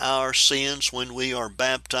forgives our sins when we are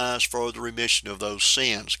baptized for the remission of those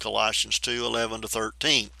sins. Colossians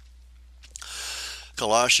 2:11-13.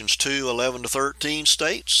 Colossians 2:11-13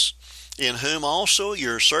 states, "In whom also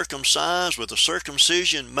you're circumcised with a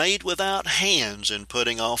circumcision made without hands, in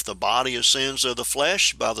putting off the body of sins of the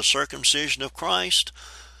flesh by the circumcision of Christ,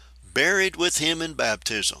 buried with him in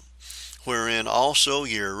baptism, wherein also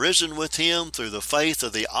ye are risen with him through the faith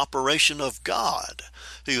of the operation of God,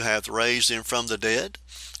 who hath raised him from the dead.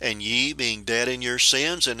 And ye, being dead in your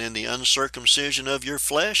sins and in the uncircumcision of your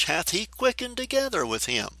flesh, hath he quickened together with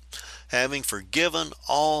him, having forgiven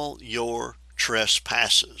all your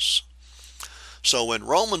trespasses." So in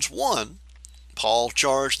Romans 1, Paul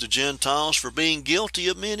charged the Gentiles for being guilty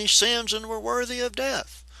of many sins and were worthy of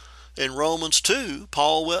death. In Romans 2,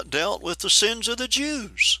 Paul dealt with the sins of the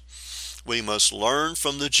Jews. We must learn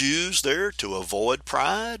from the Jews there to avoid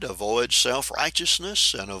pride, avoid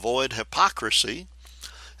self-righteousness, and avoid hypocrisy.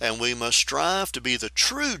 And we must strive to be the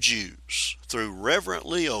true Jews through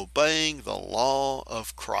reverently obeying the law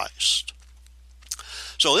of Christ.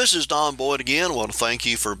 So this is Don Boyd again. I want to thank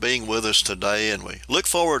you for being with us today, and we look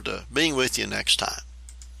forward to being with you next time.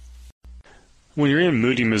 When you're in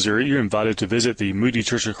Moody, Missouri, you're invited to visit the Moody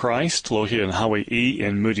Church of Christ, located on Highway E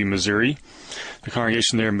in Moody, Missouri. The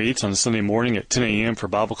congregation there meets on Sunday morning at 10 a.m. for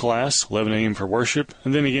Bible class, 11 a.m. for worship,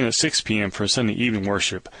 and then again at 6 p.m. for Sunday evening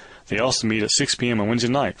worship. They also meet at 6 p.m. on Wednesday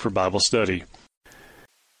night for Bible study.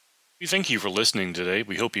 We thank you for listening today.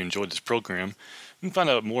 We hope you enjoyed this program. You can find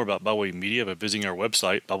out more about Byway Media by visiting our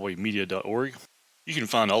website, bywaymedia.org. You can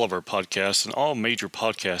find all of our podcasts on all major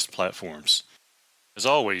podcast platforms. As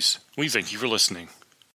always, we thank you for listening.